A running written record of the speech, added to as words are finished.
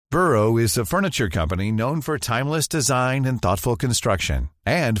Burrow is a furniture company known for timeless design and thoughtful construction,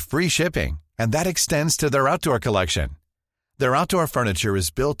 and free shipping, and that extends to their outdoor collection. Their outdoor furniture is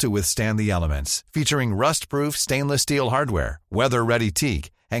built to withstand the elements, featuring rust-proof stainless steel hardware, weather-ready teak,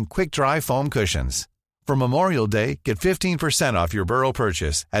 and quick-dry foam cushions. For Memorial Day, get 15% off your Burrow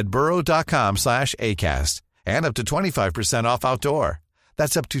purchase at burrow.com/ACAST and up to 25% off outdoor.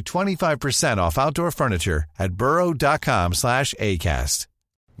 That's up to 25% off outdoor furniture at burrow.com/ACAST.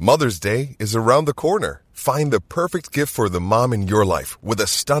 Mother's Day is around the corner. Find the perfect gift for the mom in your life with a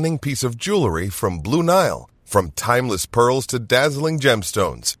stunning piece of jewelry from Blue Nile. From timeless pearls to dazzling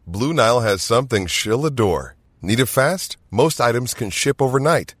gemstones, Blue Nile has something she'll adore. Need it fast? Most items can ship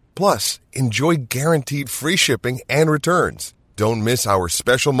overnight. Plus, enjoy guaranteed free shipping and returns. Don't miss our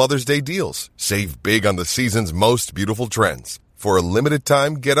special Mother's Day deals. Save big on the season's most beautiful trends. For a limited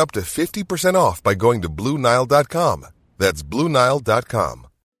time, get up to 50% off by going to BlueNile.com. That's BlueNile.com.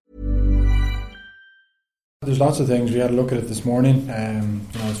 There's lots of things. We had a look at it this morning.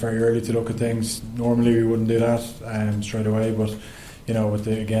 It's very early to look at things. Normally we wouldn't do that straight away, but with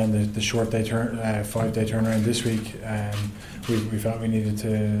the short day 5-day turnaround this week, we felt we needed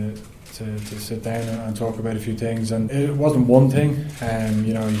to sit down and talk about a few things. And it wasn't one thing.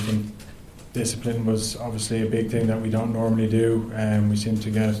 Discipline was obviously a big thing that we don't normally do. We seem to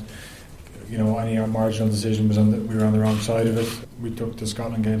get, any marginal decision we were on the wrong side of it. We took the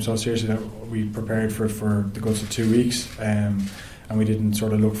Scotland game so seriously that we prepared for the guts of 2 weeks, and we didn't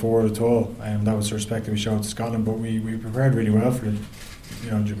sort of look forward at all. That was the respect that we showed to Scotland, but we prepared really well for the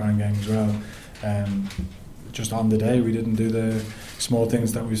Japan game as well. Just on the day, we didn't do the small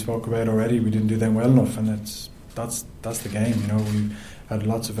things that we spoke about already. We didn't do them well enough, and that's the game. We had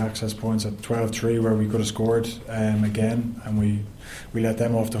lots of access points at 12-3 where we could have scored again, and we let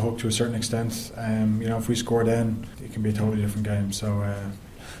them off the hook to a certain extent. If we score then, it can be a totally different game. So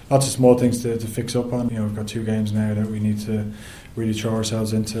lots of small things to fix up on. We've got 2 games now that we need to really throw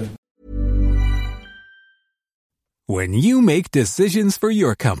ourselves into. When you make decisions for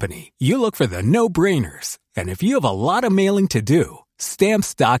your company, you look for the no-brainers. And if you have a lot of mailing to do,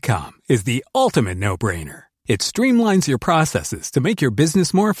 Stamps.com is the ultimate no-brainer. It streamlines your processes to make your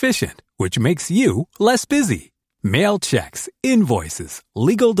business more efficient, which makes you less busy. Mail checks, invoices,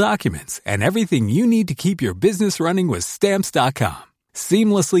 legal documents, and everything you need to keep your business running with Stamps.com.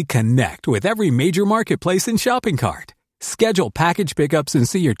 Seamlessly connect with every major marketplace and shopping cart. Schedule package pickups and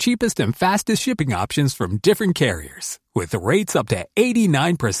see your cheapest and fastest shipping options from different carriers, with rates up to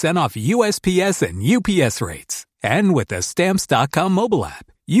 89% off USPS and UPS rates. And with the Stamps.com mobile app,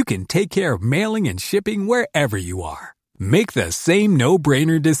 you can take care of mailing and shipping wherever you are. Make the same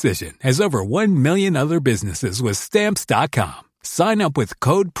no-brainer decision as over 1 million other businesses with Stamps.com. Sign up with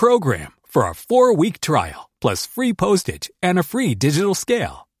code PROGRAM for a 4-week trial, plus free postage and a free digital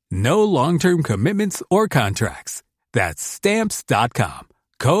scale. No long-term commitments or contracts. That's Stamps.com.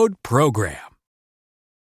 Code PROGRAM.